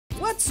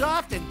It's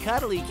soft and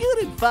cuddly, cute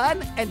and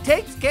fun, and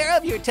takes care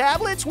of your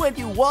tablets when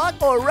you walk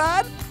or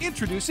run.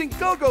 Introducing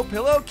GoGo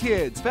Pillow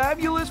Kids.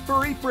 Fabulous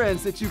furry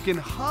friends that you can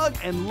hug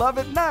and love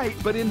at night,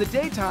 but in the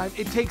daytime,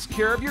 it takes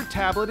care of your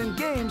tablet and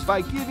games by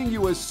giving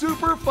you a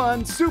super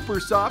fun, super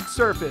soft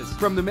surface.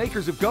 From the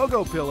makers of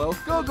GoGo Pillow,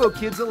 GoGo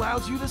Kids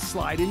allows you to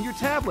slide in your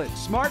tablet,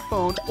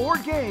 smartphone, or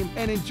game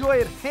and enjoy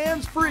it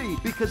hands-free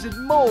because it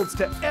molds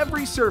to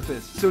every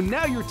surface. So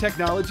now your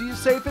technology is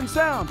safe and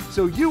sound,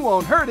 so you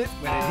won't hurt it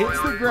when it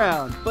hits the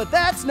ground. But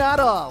that's not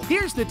all.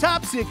 Here's the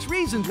top 6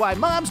 reasons why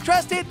moms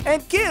trust it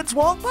and kids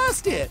won't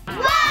bust it. Wow!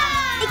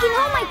 It can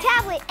hold my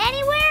tablet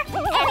anywhere,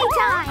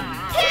 anytime.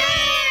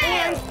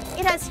 And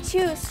it has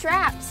 2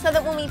 straps so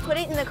that when we put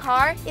it in the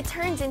car, it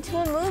turns into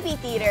a movie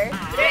theater.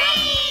 3!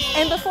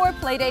 And before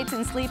playdates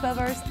and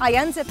sleepovers, I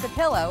unzip the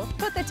pillow,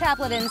 put the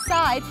tablet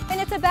inside,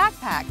 and it's a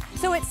backpack,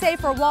 so it's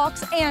safe for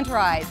walks and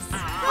rides.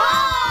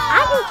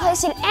 I can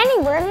place it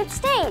anywhere and it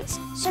stays.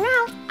 So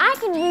now I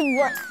can read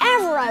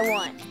wherever I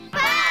want.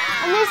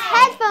 And there's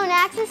headphone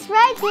access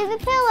right through the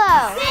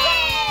pillow.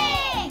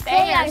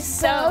 They are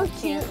so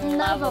cute and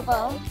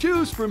lovable.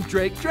 Choose from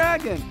Drake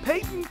Dragon,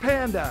 Peyton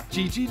Panda,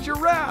 Gigi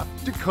Giraffe,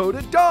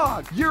 Dakota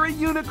Dog, Yuri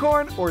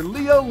Unicorn, or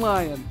Leo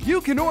Lion. You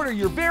can order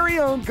your very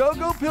own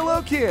GoGo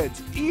Pillow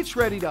Kids, each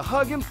ready to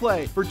hug and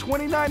play for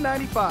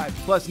 $29.95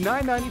 plus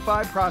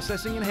 $9.95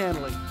 processing and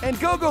handling. And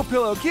GoGo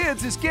Pillow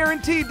Kids is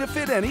guaranteed to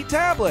fit any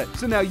tablet,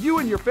 so now you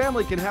and your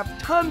family can have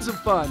tons of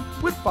fun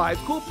with 5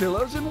 cool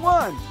pillows in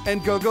one.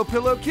 And GoGo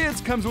Pillow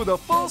Kids comes with a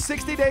full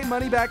 60-day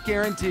money-back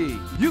guarantee.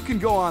 You can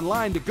go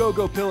online to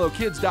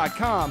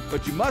GoGoPillowKids.com,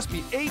 but you must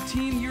be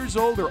 18 years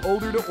old or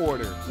older to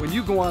order. When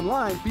you go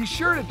online, be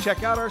sure to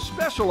check out our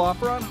special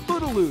offer on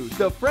Hoodaloos,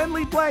 the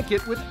friendly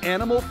blanket with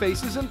animal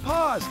faces and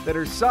paws that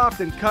are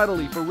soft and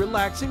cuddly for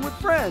relaxing with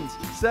friends,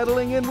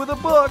 settling in with a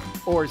book,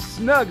 or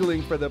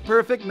snuggling for the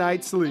perfect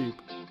night's sleep.